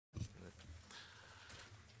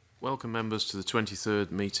Welcome members to the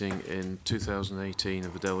 23rd meeting in 2018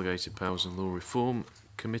 of the Delegated Powers and Law Reform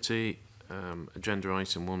Committee. Agenda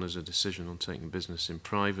item 1 is a decision on taking business in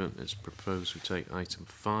private. It's proposed we take item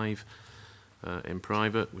 5 in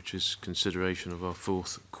private, which is consideration of our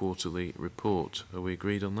 4th quarterly report. Are we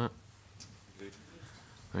agreed on that? Agreed.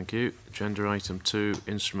 Thank you. Agenda item 2,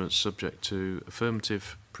 instruments subject to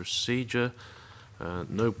affirmative procedure.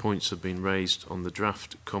 No points have been raised on the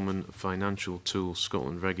draft Common Financial Tool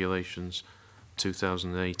Scotland Regulations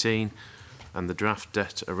 2018 and the draft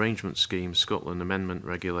Debt Arrangement Scheme Scotland Amendment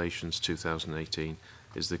Regulations 2018.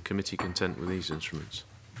 Is the committee content with these instruments?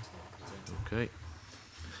 Okay.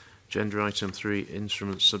 Agenda item 3,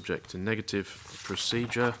 instruments subject to negative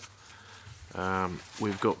procedure.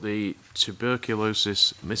 We've got the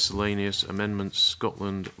Tuberculosis Miscellaneous Amendments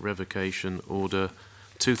Scotland Revocation Order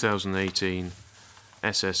 2018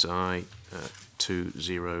 SSI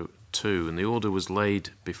 202, and the order was laid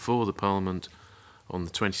before the Parliament on the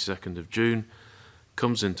 22nd of June,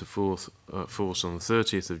 comes into force on the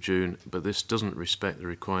 30th of June, but this doesn't respect the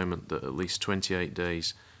requirement that at least 28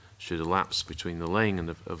 days should elapse between the laying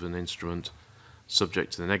of an instrument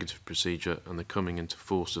subject to the negative procedure and the coming into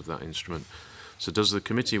force of that instrument. So does the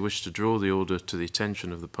committee wish to draw the order to the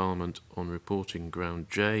attention of the Parliament on reporting ground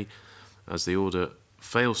J, as the order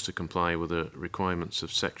fails to comply with the requirements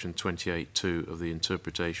of section 28.2 of the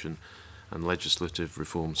Interpretation and Legislative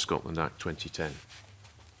Reform Scotland Act 2010.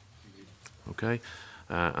 Okay.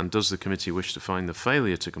 And does the committee wish to find the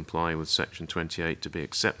failure to comply with section 28 to be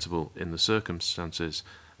acceptable in the circumstances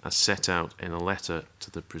as set out in a letter to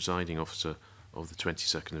the presiding officer of the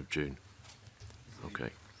 22nd of June? Okay.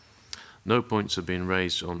 No points have been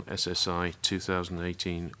raised on SSI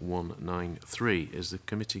 2018-193. Is the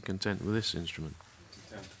committee content with this instrument?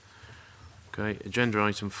 Okay, agenda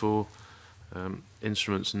item 4,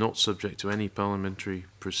 instruments not subject to any parliamentary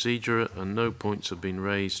procedure, and no points have been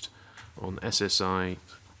raised on SSIs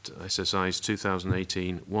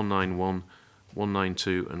 2018 191,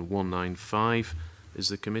 192 and 195. Is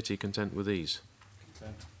the committee content with these?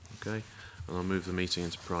 Content. Okay, and I'll move the meeting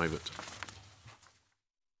into private.